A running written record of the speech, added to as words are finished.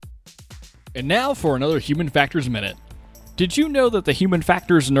And now for another Human Factors Minute. Did you know that the Human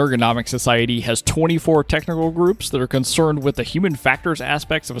Factors and Ergonomics Society has 24 technical groups that are concerned with the human factors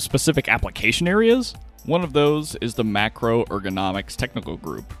aspects of specific application areas? One of those is the Macroergonomics Technical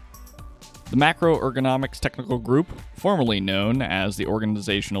Group. The Macroergonomics Technical Group, formerly known as the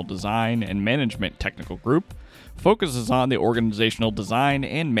Organizational Design and Management Technical Group, focuses on the organizational design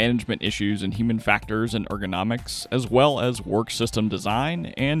and management issues in human factors and ergonomics, as well as work system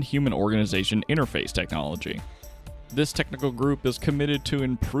design and human organization interface technology. This technical group is committed to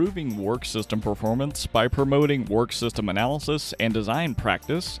improving work system performance by promoting work system analysis and design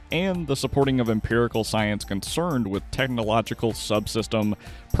practice and the supporting of empirical science concerned with technological subsystem,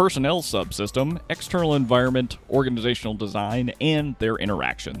 personnel subsystem, external environment, organizational design, and their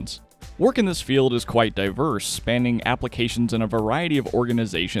interactions. Work in this field is quite diverse, spanning applications in a variety of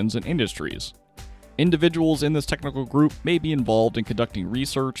organizations and industries. Individuals in this technical group may be involved in conducting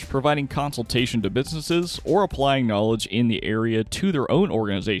research, providing consultation to businesses, or applying knowledge in the area to their own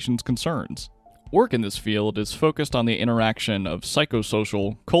organization's concerns. Work in this field is focused on the interaction of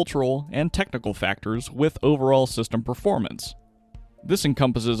psychosocial, cultural, and technical factors with overall system performance. This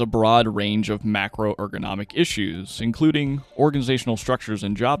encompasses a broad range of macroergonomic issues, including organizational structures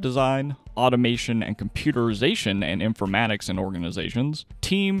and job design, automation and computerization and informatics in organizations,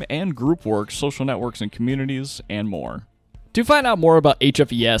 team and group work, social networks and communities, and more. To find out more about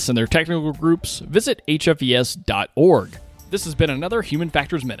HFES and their technical groups, visit hfes.org. This has been another Human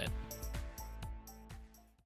Factors Minute.